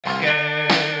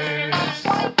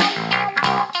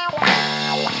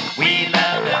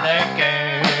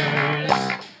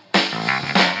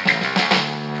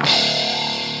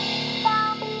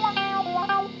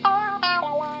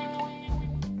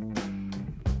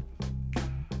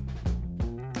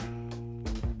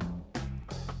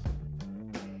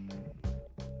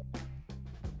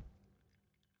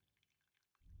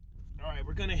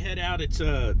We're gonna head out. It's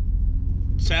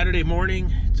Saturday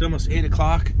morning. It's almost 8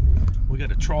 o'clock. We got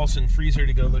a Traulsen freezer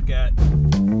to go look at.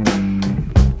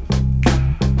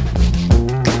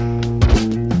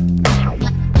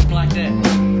 Like that.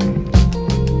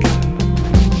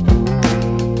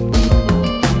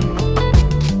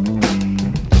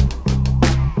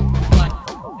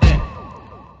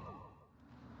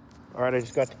 All right, I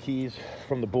just got the keys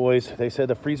from the boys. They said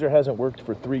the freezer hasn't worked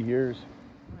for 3 years.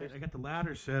 I got the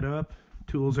ladder set up,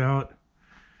 tools out.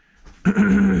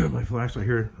 My flashlight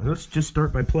here. Let's just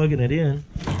start by plugging it in.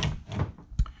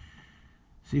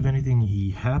 See if anything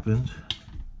happens.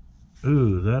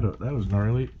 Ooh, that was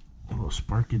gnarly. A little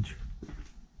sparkage.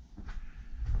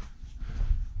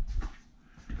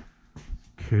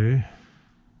 Okay.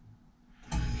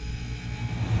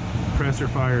 Compressor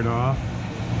fired off.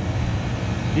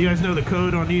 You guys know the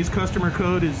code on these. Customer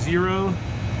code is 0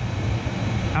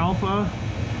 alpha.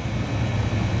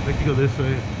 I like to go this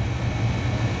way.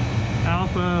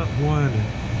 Alpha 1.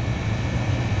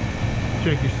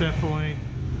 Check your set point.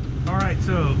 All right,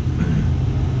 so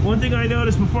one thing I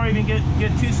noticed before I even get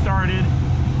too started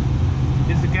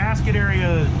is the gasket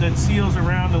area that seals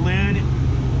around the lid,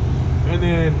 and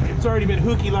then it's already been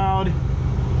hooky loud.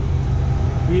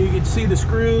 You can see the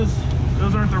screws.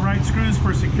 Those aren't the right screws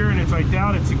for securing it, so I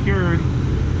doubt it's secured.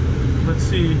 Let's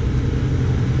see.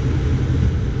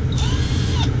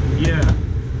 Yeah.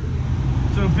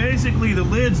 So basically the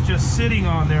lid's just sitting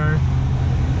on there.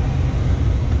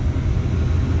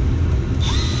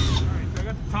 Alright, so I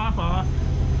got the top off.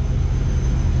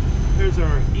 There's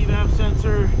our H.V.A.C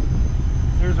sensor.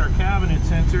 There's our cabinet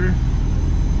sensor.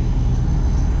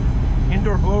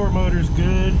 Indoor blower motor's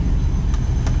good.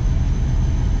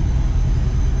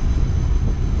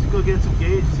 Let's go get some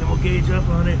gauges and we'll gauge up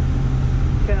on it.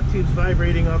 Cap tube's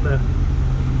vibrating on the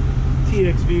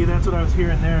TXV, that's what I was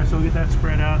hearing there, so we'll get that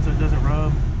spread out so it doesn't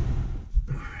rub.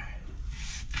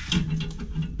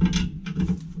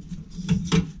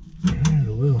 There's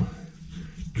a little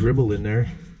dribble in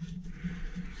there.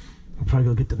 I'll probably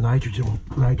go get the nitrogen, we'll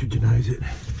nitrogenize it.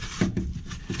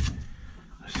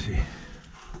 Let's see.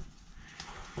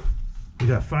 We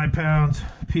got 5 pounds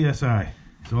PSI.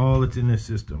 It's all that's in this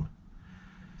system.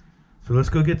 So let's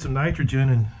go get some nitrogen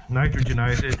and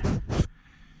nitrogenize it.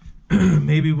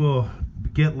 Maybe we'll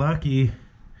get lucky.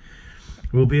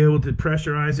 We'll be able to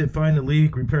pressurize it, find the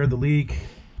leak, repair the leak,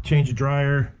 change the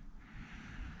dryer.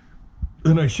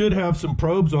 And I should have some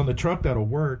probes on the truck that'll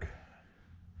work.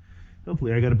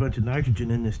 Hopefully I got a bunch of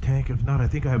nitrogen in this tank. If not, I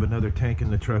think I have another tank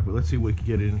in the truck, but let's see what we can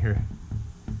get in here.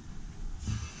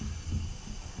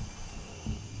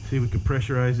 See if we can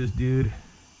pressurize this dude.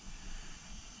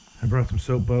 I brought some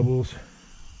soap bubbles.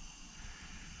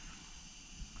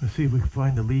 Let's see if we can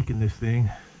find the leak in this thing.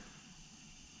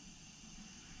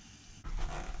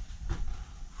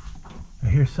 I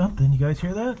hear something. You guys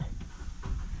hear that?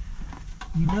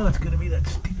 You know it's going to be that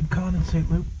stupid condensate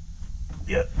loop.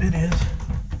 Yep, it is.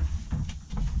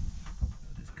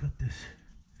 I'll just cut this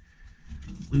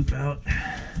loop out.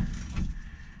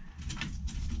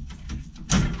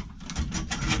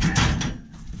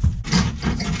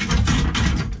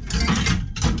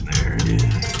 There it is.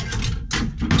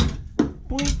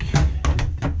 Boink.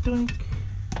 Doink.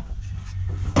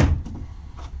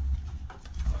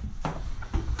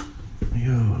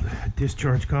 Yo,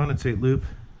 discharge condensate loop.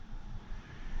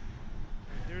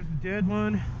 There's the dead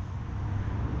one.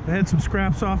 I had some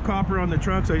scrap soft copper on the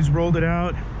truck, so I just rolled it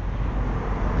out.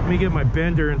 Let me get my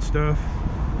bender and stuff.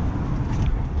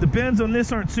 The bends on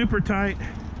this aren't super tight,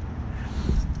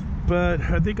 but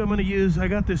I think I'm gonna use, I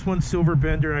got this one silver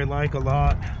bender I like a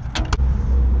lot.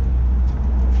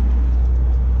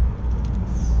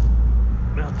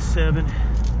 About 7.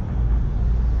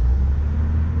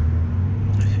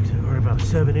 Or about a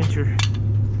 7-incher.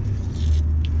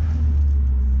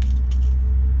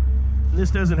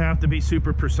 This doesn't have to be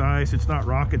super precise. It's not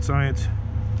rocket science.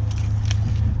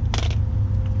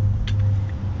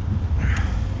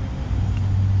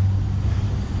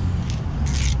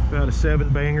 About a 7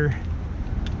 banger.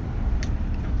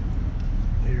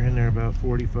 You're in there about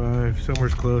 45,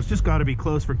 somewhere's close. Just got to be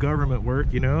close for government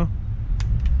work, you know.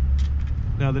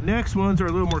 Now the next ones are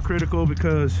a little more critical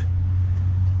because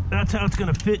that's how it's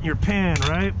going to fit in your pan,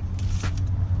 right?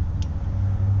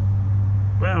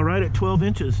 Wow, right at 12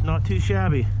 inches, not too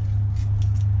shabby.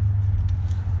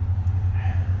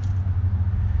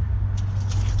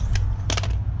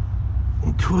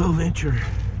 And 12-incher.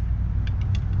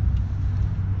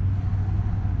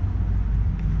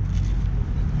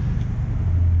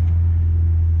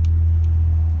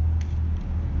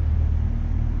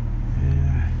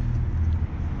 Yeah.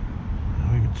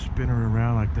 Now we can spin her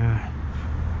around like that.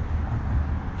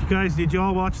 You guys, did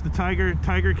y'all watch the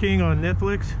Tiger King on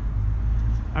Netflix?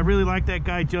 I really like that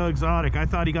guy Joe Exotic. I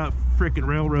thought he got freaking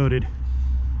railroaded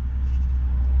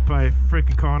by a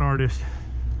freaking con artist.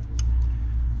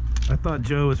 I thought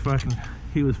Joe was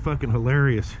fucking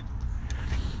hilarious.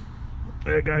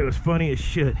 That guy was funny as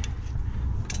shit.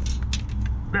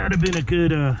 That'd have been a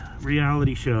good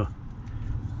reality show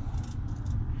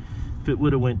if it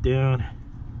would have went down.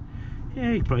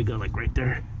 Yeah, he probably got like right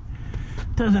there.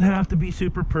 Doesn't have to be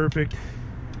super perfect.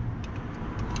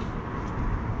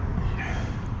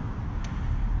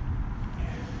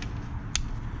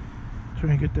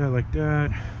 Try and get that like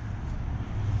that.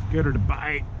 Get her to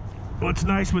bite. What's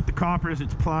nice with the copper is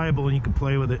it's pliable and you can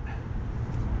play with it.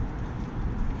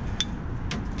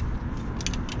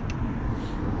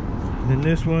 And then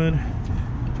this one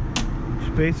is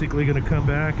basically going to come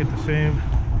back at the same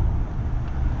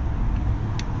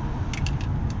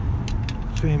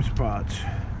spots.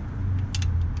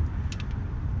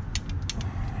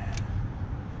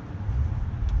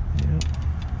 Yep.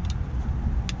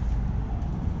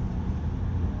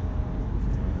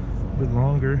 A bit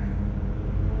longer.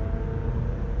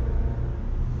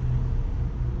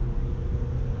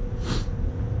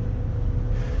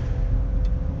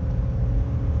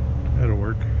 That'll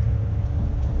work.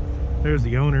 There's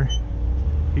the owner.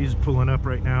 He's pulling up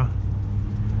right now.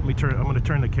 I'm going to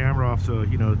turn the camera off so,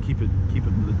 you know, keep it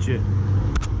legit.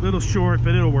 A little short,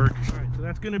 but it'll work. All right, so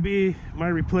that's going to be my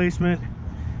replacement.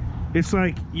 It's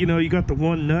like, you know, you got the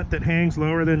one nut that hangs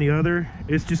lower than the other.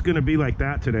 It's just going to be like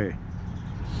that today.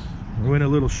 I went a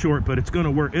little short, but it's going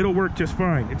to work. It'll work just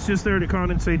fine. It's just there to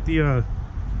condensate the,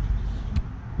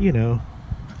 you know,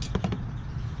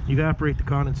 evaporate the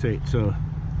condensate. So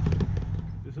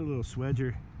there's a little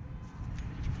swedger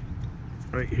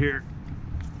right here.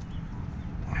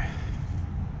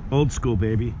 Old school,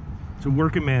 baby. It's a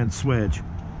working man's swedge.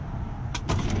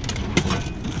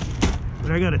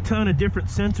 But I got a ton of different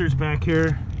sensors back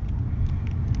here.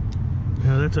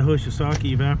 Now that's a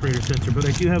H.V.A.C evaporator sensor, but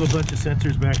I do have a bunch of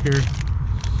sensors back here,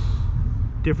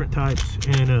 different types,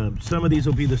 and some of these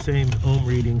will be the same ohm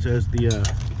readings as the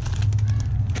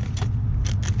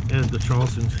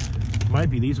Traulsens. Might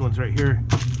be these ones right here.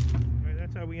 All right,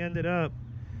 that's how we ended up.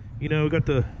 You know, we got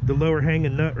the lower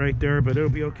hanging nut right there, but it'll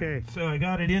be okay. So I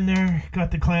got it in there, got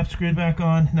the clamp screwed back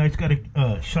on. Now I just got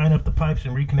to shine up the pipes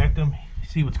and reconnect them.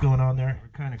 See what's going on there. We're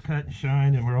kind of cut and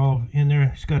shine, and we're all in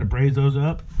there. Just got to braze those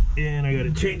up. And I got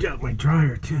to change out my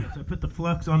dryer too. So I put the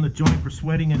flux on the joint for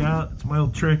sweating it out. It's my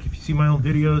old trick. If you see my old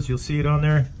videos, you'll see it on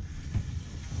there.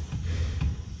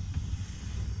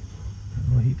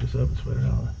 I'll heat this up and sweat it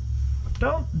out.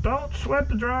 Don't sweat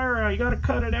the dryer out. You got to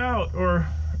cut it out, or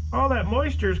all that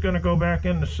moisture is going to go back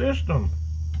in the system.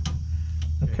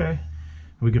 Okay.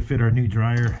 We can fit our new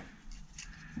dryer.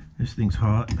 This thing's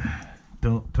hot.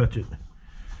 Don't touch it.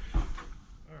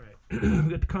 Alright. We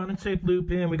got the condensate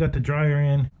loop in. We got the dryer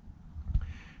in.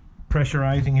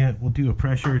 Pressurizing it. We'll do a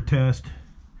pressure test.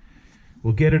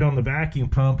 We'll get it on the vacuum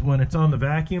pump. When it's on the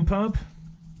vacuum pump,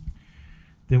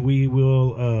 then we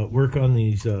will work on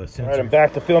these sensors. Alright, I'm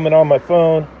back to filming on my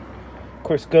phone. Of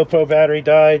course, GoPro battery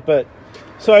died, but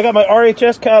so I got my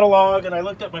RHS catalog and I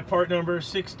looked up my part number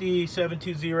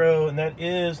 60720, and that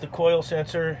is the coil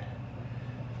sensor.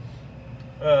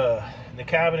 The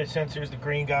cabinet sensor is the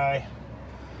green guy.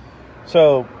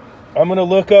 So I'm going to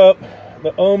look up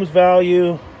the ohms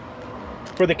value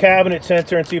for the cabinet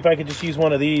sensor and see if I can just use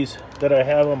one of these that I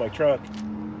have on my truck.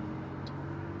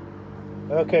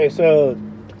 Okay, so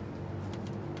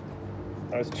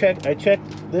I checked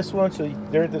this one, so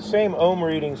they're the same ohm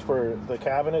readings for the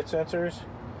cabinet sensors.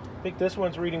 I think this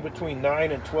one's reading between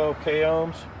 9 and 12 k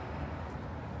ohms.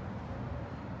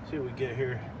 See what we get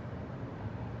here.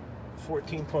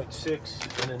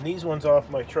 14.6, and then these ones off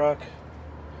my truck.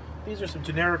 These are some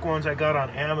generic ones I got on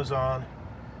Amazon.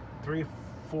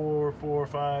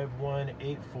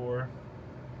 3445184. You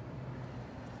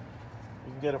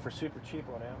can get them for super cheap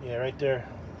on Amazon. Yeah, right there,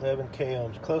 11 k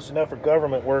ohms. Close enough for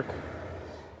government work.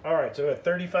 All right, so at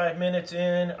 35 minutes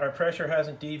in, our pressure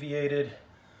hasn't deviated.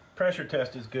 Pressure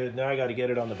test is good. Now I got to get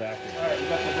it on the vacuum. All right, we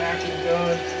got the vacuum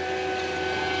going.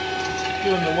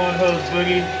 Doing the one hose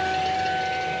boogie.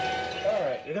 All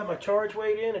right, I got my charge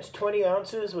weight in. It's 20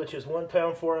 ounces, which is 1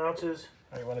 pound 4 ounces.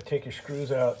 All right, you want to take your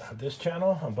screws out of this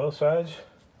channel on both sides,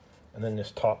 and then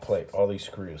this top plate, all these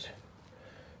screws.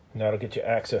 And that'll get you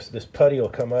access. This putty will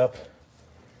come up,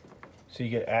 so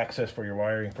you get access for your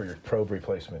wiring for your probe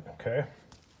replacement. Okay.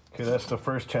 Okay, that's the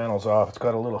first channel's off. It's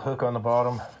got a little hook on the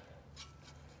bottom.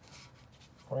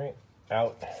 Right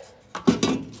out.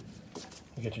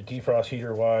 You You get your defrost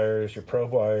heater wires, your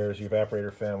probe wires, your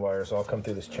evaporator fan wires, all come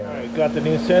through this channel. All right, got the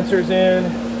new sensors in.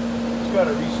 Just got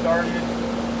to restart it.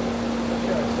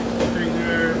 Got 63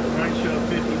 there, right show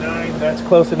 59. That's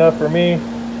close enough for me.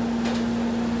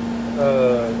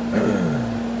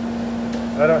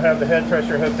 I don't have the head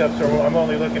pressure hooked up, so I'm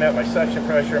only looking at my suction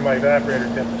pressure and my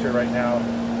evaporator temperature right now.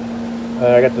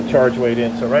 I got the charge weight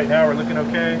in, so right now we're looking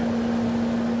okay.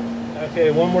 Okay,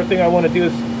 one more thing I want to do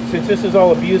is, since this is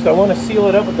all abused, I want to seal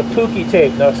it up with the Pookie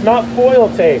tape. Now, it's not foil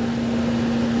tape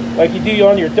like you do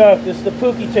on your duct. This is the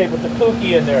Pookie tape with the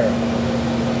Pookie in there.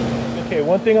 Okay,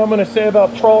 one thing I'm going to say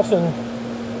about Traulsen,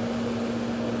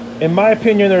 in my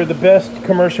opinion, they're the best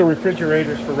commercial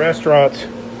refrigerators for restaurants.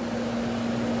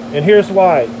 And here's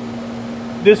why.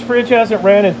 This fridge hasn't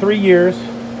ran in 3 years.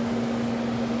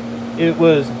 It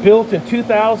was built in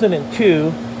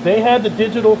 2002. They had the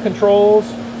digital controls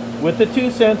with the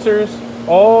 2 sensors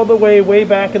all the way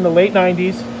back in the late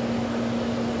 90s.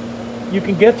 You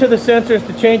can get to the sensors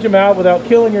to change them out without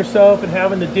killing yourself and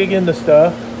having to dig in the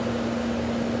stuff.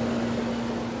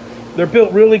 They're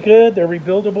built really good. They're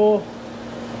rebuildable.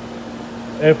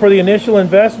 And for the initial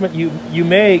investment you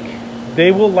make,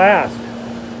 they will last.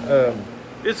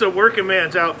 It's a working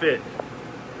man's outfit.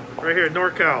 Right here,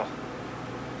 NorCal.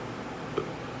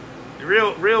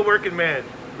 Real working man.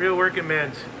 Real working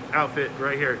man's outfit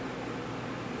right here.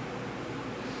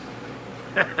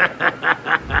 Ain't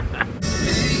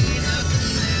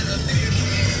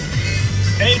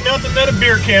nothing that a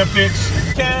beer can't fix.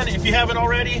 If you haven't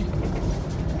already,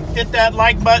 hit that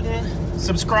like button,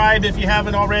 subscribe if you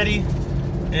haven't already,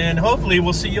 and hopefully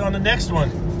we'll see you on the next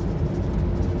one.